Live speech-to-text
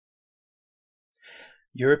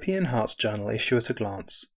European Hearts Journal Issue at a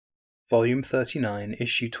Glance, Volume 39,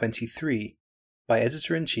 Issue 23, by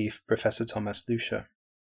Editor-in-Chief Professor Thomas Lüscher.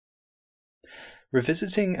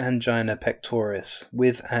 Revisiting angina pectoris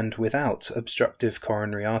with and without obstructive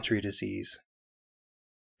coronary artery disease.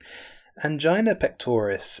 Angina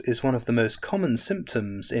pectoris is one of the most common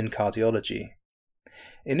symptoms in cardiology.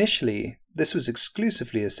 Initially, this was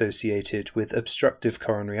exclusively associated with obstructive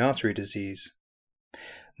coronary artery disease.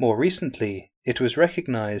 More recently, it was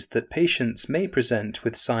recognized that patients may present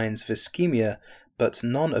with signs of ischemia but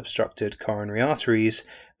non-obstructed coronary arteries,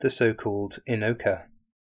 the so-called INOCA.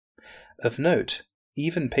 Of note,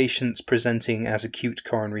 even patients presenting as acute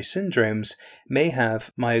coronary syndromes may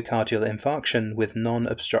have myocardial infarction with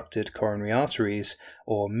non-obstructed coronary arteries,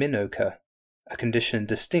 or MINOCA, a condition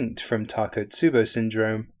distinct from Takotsubo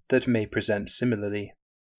syndrome that may present similarly.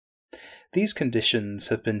 These conditions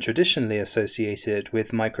have been traditionally associated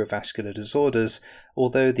with microvascular disorders,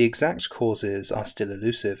 although the exact causes are still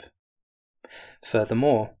elusive.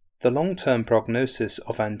 Furthermore, the long-term prognosis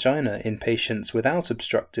of angina in patients without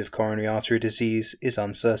obstructive coronary artery disease is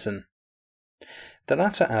uncertain. The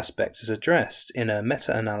latter aspect is addressed in a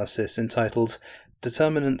meta-analysis entitled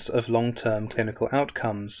Determinants of Long-Term Clinical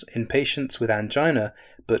Outcomes in Patients with Angina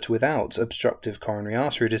but Without Obstructive Coronary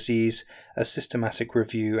Artery Disease, a Systematic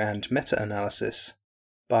Review and Meta-Analysis,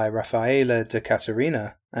 by Raffaele De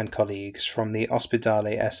Caterina and colleagues from the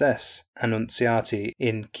Ospedale SS Annunziati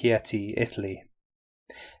in Chieti, Italy.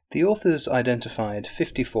 The authors identified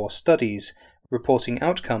 54 studies reporting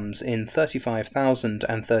outcomes in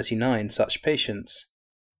 35,039 such patients.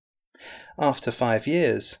 After 5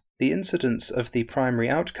 years, the incidence of the primary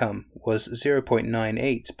outcome was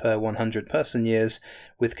 0.98 per 100 person-years,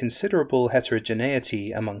 with considerable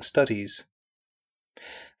heterogeneity among studies.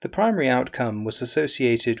 The primary outcome was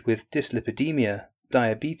associated with dyslipidemia,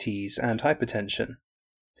 diabetes, and hypertension.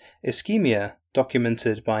 Ischemia,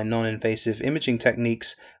 documented by non-invasive imaging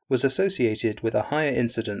techniques, was associated with a higher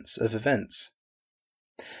incidence of events.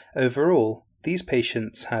 Overall, these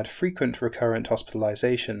patients had frequent recurrent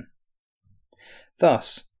hospitalization.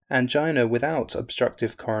 Thus, angina without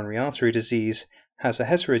obstructive coronary artery disease has a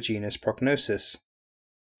heterogeneous prognosis.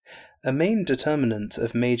 A main determinant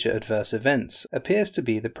of major adverse events appears to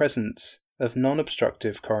be the presence of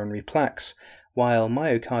non-obstructive coronary plaques, while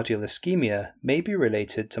myocardial ischemia may be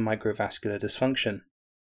related to microvascular dysfunction.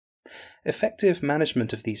 Effective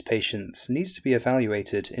management of these patients needs to be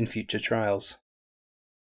evaluated in future trials.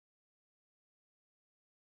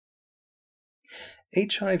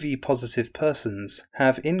 HIV-positive persons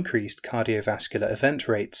have increased cardiovascular event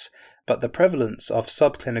rates, but the prevalence of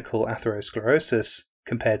subclinical atherosclerosis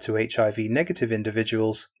compared to HIV-negative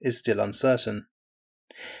individuals is still uncertain.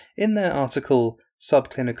 In their article,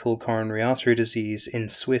 Subclinical Coronary Artery Disease in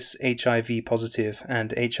Swiss HIV-positive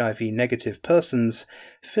and HIV-negative persons,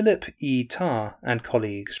 Philip E. Tarr and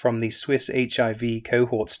colleagues from the Swiss HIV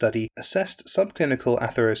cohort study assessed subclinical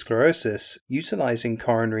atherosclerosis utilizing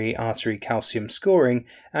coronary artery calcium scoring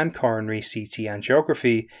and coronary CT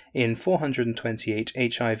angiography in 428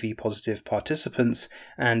 HIV-positive participants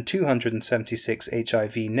and 276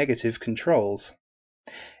 HIV-negative controls.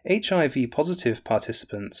 HIV-positive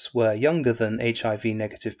participants were younger than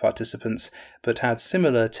HIV-negative participants but had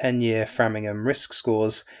similar 10-year Framingham risk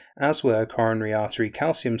scores, as were coronary artery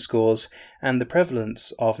calcium scores and the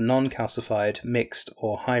prevalence of non-calcified mixed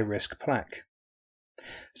or high-risk plaque.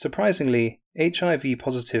 Surprisingly,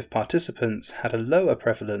 HIV-positive participants had a lower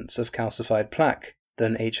prevalence of calcified plaque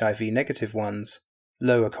than HIV-negative ones,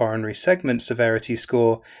 lower coronary segment severity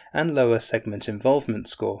score, and lower segment involvement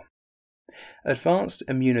score. Advanced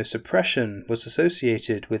immunosuppression was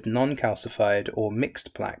associated with non-calcified or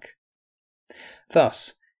mixed plaque.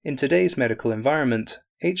 Thus, in today's medical environment,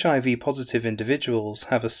 HIV-positive individuals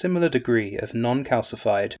have a similar degree of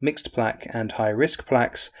non-calcified mixed plaque and high-risk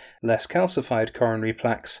plaques, less calcified coronary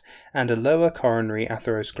plaques, and a lower coronary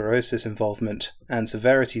atherosclerosis involvement and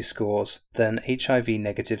severity scores than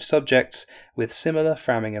HIV-negative subjects with similar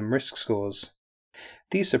Framingham risk scores.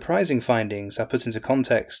 These surprising findings are put into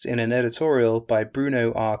context in an editorial by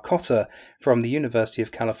Bruno R. Cotter from the University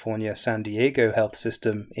of California San Diego Health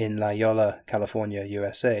System in La Jolla, California,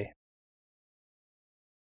 USA.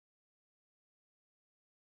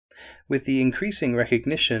 With the increasing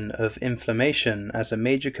recognition of inflammation as a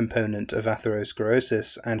major component of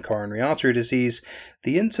atherosclerosis and coronary artery disease,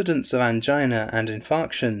 the incidence of angina and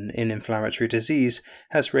infarction in inflammatory disease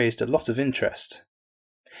has raised a lot of interest.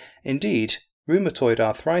 Indeed, rheumatoid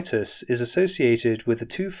arthritis is associated with a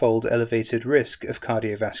twofold elevated risk of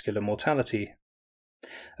cardiovascular mortality.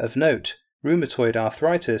 Of note, rheumatoid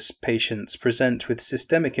arthritis patients present with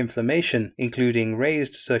systemic inflammation, including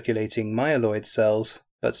raised circulating myeloid cells,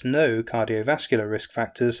 but no cardiovascular risk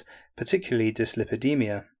factors, particularly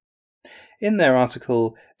dyslipidemia. In their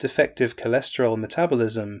article, Defective Cholesterol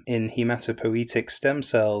Metabolism in Hematopoietic Stem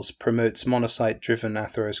Cells Promotes Monocyte-Driven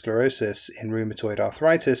Atherosclerosis in Rheumatoid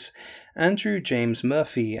Arthritis, Andrew James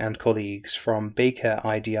Murphy and colleagues from Baker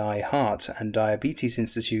IDI Heart and Diabetes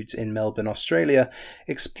Institute in Melbourne, Australia,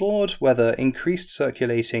 explored whether increased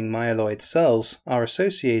circulating myeloid cells are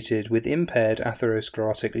associated with impaired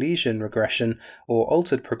atherosclerotic lesion regression or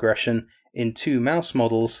altered progression in 2 mouse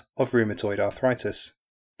models of rheumatoid arthritis.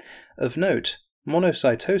 Of note,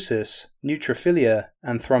 monocytosis, neutrophilia,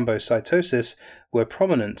 and thrombocytosis were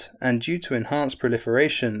prominent and due to enhanced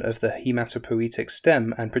proliferation of the hematopoietic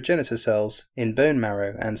stem and progenitor cells in bone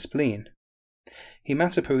marrow and spleen.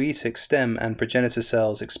 Hematopoietic stem and progenitor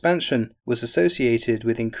cells expansion was associated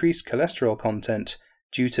with increased cholesterol content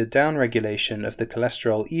due to downregulation of the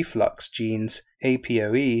cholesterol efflux genes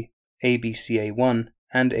ApoE, ABCA1,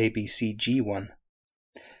 and ABCG1.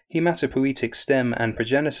 Hematopoietic stem and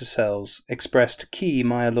progenitor cells expressed key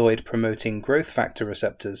myeloid-promoting growth factor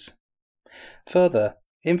receptors. Further,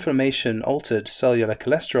 inflammation altered cellular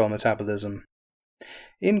cholesterol metabolism.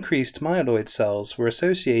 Increased myeloid cells were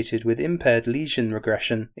associated with impaired lesion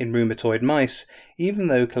regression in rheumatoid mice, even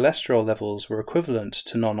though cholesterol levels were equivalent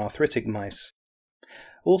to non-arthritic mice.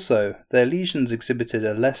 Also, their lesions exhibited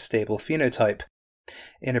a less stable phenotype.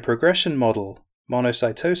 In a progression model,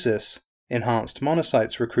 monocytosis, enhanced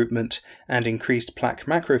monocytes recruitment, and increased plaque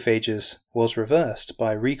macrophages was reversed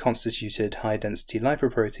by reconstituted high-density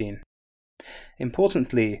lipoprotein.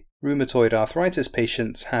 Importantly, rheumatoid arthritis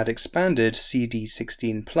patients had expanded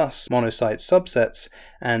CD16+ monocyte subsets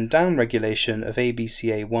and downregulation of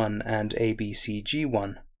ABCA1 and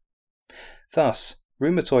ABCG1. Thus,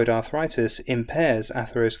 rheumatoid arthritis impairs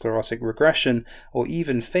atherosclerotic regression or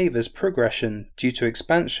even favors progression due to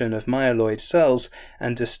expansion of myeloid cells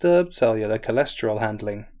and disturbed cellular cholesterol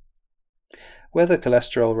handling. Whether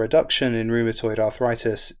cholesterol reduction in rheumatoid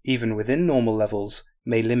arthritis, even within normal levels,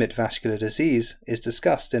 may limit vascular disease is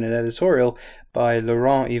discussed in an editorial by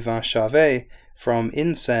Laurent-Yvan Charvet from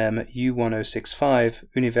INSERM U1065,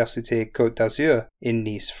 Université Côte d'Azur in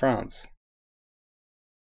Nice, France.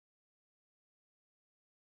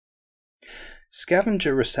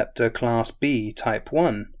 Scavenger receptor class B type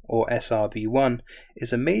 1, or SRB1,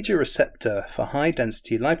 is a major receptor for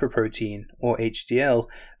high-density lipoprotein, or HDL,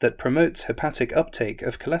 that promotes hepatic uptake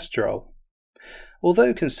of cholesterol.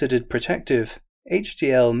 Although considered protective,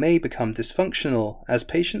 HDL may become dysfunctional as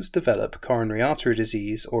patients develop coronary artery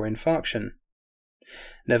disease or infarction.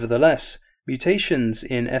 Nevertheless, mutations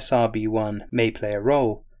in SRB1 may play a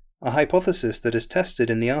role, a hypothesis that is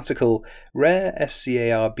tested in the article Rare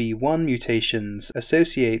SCARB1 Mutations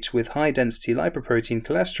Associate with High-Density Lipoprotein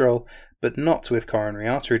Cholesterol but Not with Coronary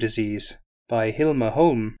Artery Disease by Hilma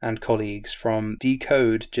Holm and colleagues from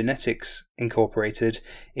Decode Genetics Incorporated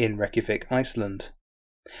in Reykjavik, Iceland.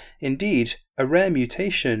 Indeed, a rare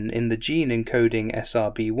mutation in the gene encoding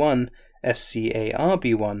SRB1,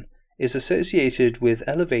 SCARB1, is associated with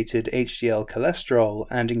elevated HDL cholesterol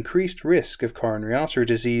and increased risk of coronary artery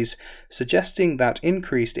disease, suggesting that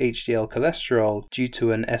increased HDL cholesterol due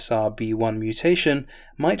to an SRB1 mutation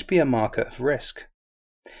might be a marker of risk.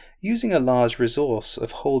 Using a large resource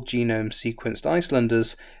of whole genome sequenced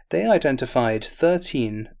Icelanders, they identified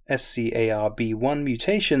 13 SCARB1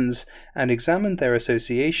 mutations and examined their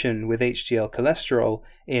association with HDL cholesterol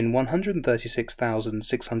in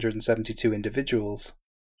 136,672 individuals.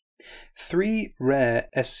 3 rare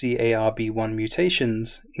SCARB1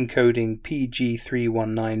 mutations encoding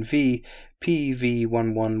PG319V,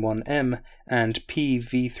 PV111M, and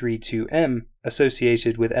PV32M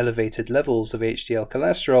associated with elevated levels of HDL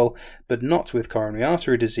cholesterol but not with coronary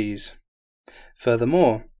artery disease.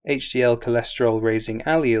 Furthermore, HDL cholesterol-raising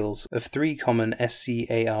alleles of 3 common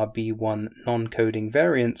SCARB1 non-coding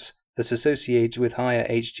variants that associate with higher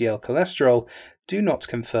HDL cholesterol do not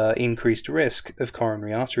confer increased risk of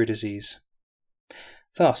coronary artery disease.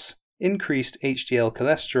 Thus, increased HDL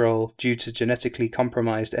cholesterol due to genetically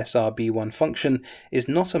compromised SRB1 function is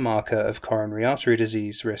not a marker of coronary artery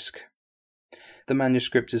disease risk. The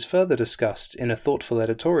manuscript is further discussed in a thoughtful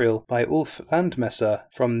editorial by Ulf Landmesser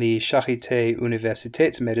from the Charité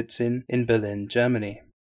Universitätsmedizin in Berlin, Germany.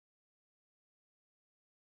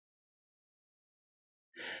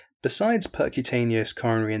 Besides percutaneous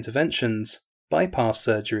coronary interventions, bypass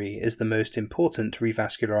surgery is the most important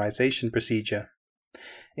revascularization procedure.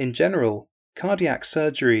 In general, cardiac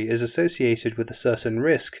surgery is associated with a certain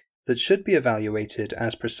risk that should be evaluated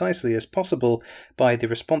as precisely as possible by the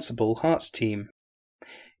responsible heart team.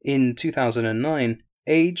 In 2009,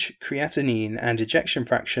 age, creatinine, and ejection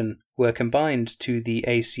fraction were combined to the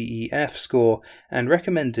ACEF score and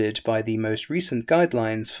recommended by the most recent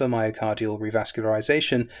guidelines for myocardial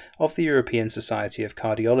revascularization of the European Society of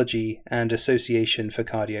Cardiology and Association for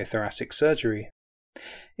Cardiothoracic Surgery.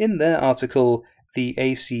 In their article, the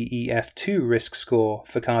ACEF2 risk score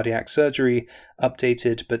for cardiac surgery,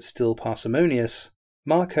 updated but still parsimonious,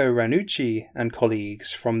 Marco Ranucci and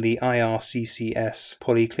colleagues from the IRCCS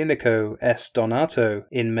Policlinico S. Donato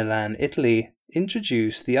in Milan, Italy,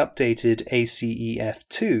 introduced the updated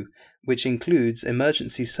ACEF2, which includes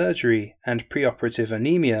emergency surgery and preoperative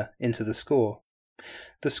anemia, into the score.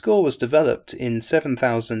 The score was developed in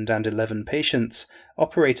 7,011 patients,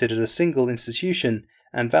 operated at a single institution,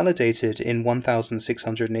 and validated in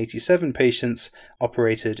 1,687 patients,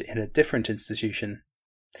 operated in a different institution.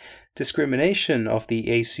 Discrimination of the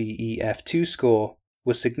ACEF2 score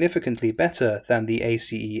was significantly better than the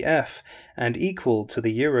ACEF and equal to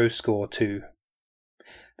the Euroscore 2.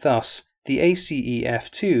 Thus, the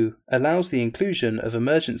ACEF2 allows the inclusion of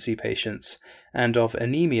emergency patients and of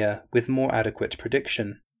anemia with more adequate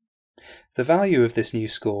prediction. The value of this new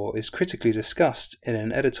score is critically discussed in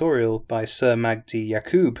an editorial by Sir Magdi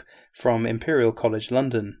Yacoub from Imperial College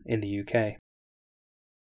London in the UK.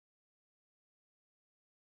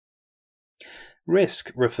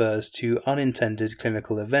 Risk refers to unintended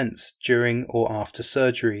clinical events during or after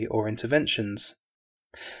surgery or interventions.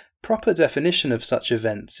 Proper definition of such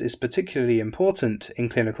events is particularly important in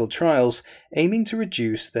clinical trials aiming to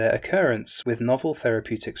reduce their occurrence with novel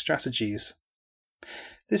therapeutic strategies.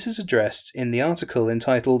 This is addressed in the article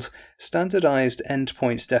entitled Standardized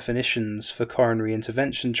Endpoints Definitions for Coronary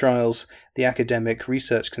Intervention Trials, the Academic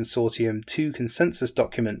Research Consortium 2 Consensus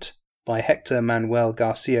Document, by Hector Manuel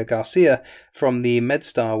Garcia Garcia from the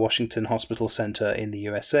MedStar Washington Hospital Center in the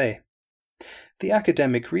USA. The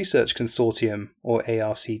Academic Research Consortium, or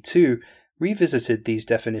ARC2, revisited these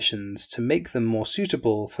definitions to make them more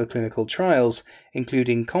suitable for clinical trials,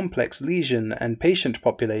 including complex lesion and patient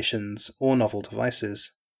populations or novel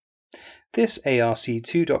devices. This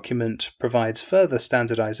ARC2 document provides further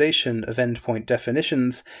standardization of endpoint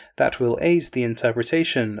definitions that will aid the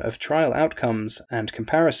interpretation of trial outcomes and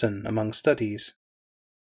comparison among studies.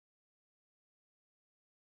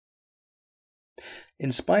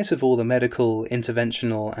 In spite of all the medical,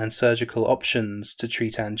 interventional, and surgical options to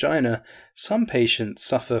treat angina, some patients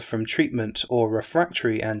suffer from treatment or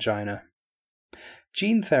refractory angina.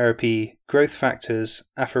 Gene therapy, growth factors,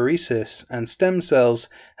 apheresis, and stem cells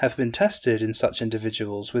have been tested in such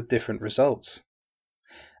individuals with different results.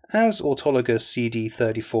 As autologous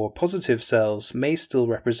CD34 positive cells may still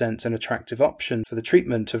represent an attractive option for the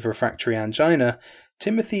treatment of refractory angina,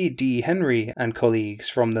 Timothy D. Henry and colleagues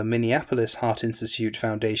from the Minneapolis Heart Institute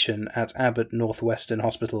Foundation at Abbott Northwestern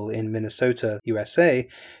Hospital in Minnesota, USA,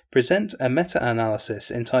 present a meta-analysis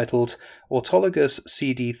entitled Autologous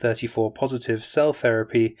CD34 Positive Cell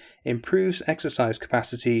Therapy Improves Exercise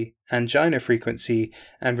Capacity, Angina Frequency,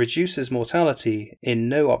 and Reduces Mortality in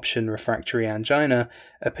No-Option Refractory Angina,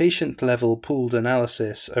 a patient-level pooled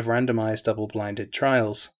analysis of randomized double-blinded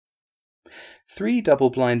trials. 3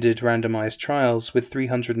 double-blinded randomized trials with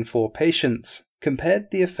 304 patients compared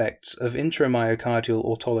the effects of intramyocardial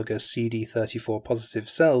autologous CD34 positive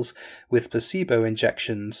cells with placebo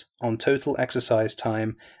injections on total exercise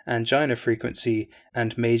time, angina frequency,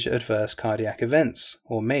 and major adverse cardiac events,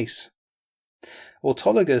 or MACE.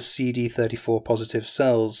 Autologous CD34 positive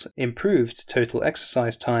cells improved total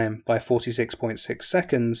exercise time by 46.6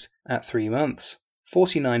 seconds at 3 months.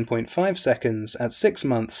 49.5 seconds at 6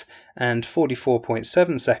 months, and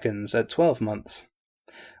 44.7 seconds at 12 months.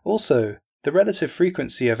 Also, the relative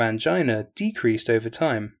frequency of angina decreased over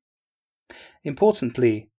time.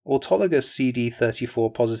 Importantly, autologous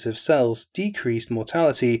CD34 positive cells decreased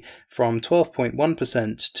mortality from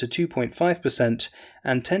 12.1% to 2.5%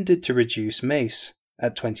 and tended to reduce MACE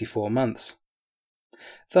at 24 months.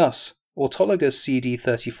 Thus, autologous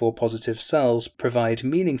CD34 positive cells provide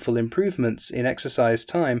meaningful improvements in exercise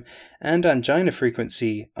time and angina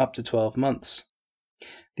frequency up to 12 months.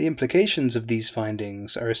 The implications of these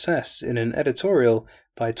findings are assessed in an editorial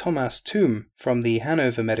by Thomas Thum from the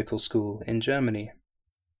Hanover Medical School in Germany.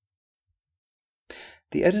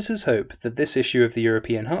 The editors hope that this issue of the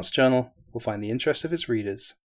European Hearts Journal will find the interest of its readers.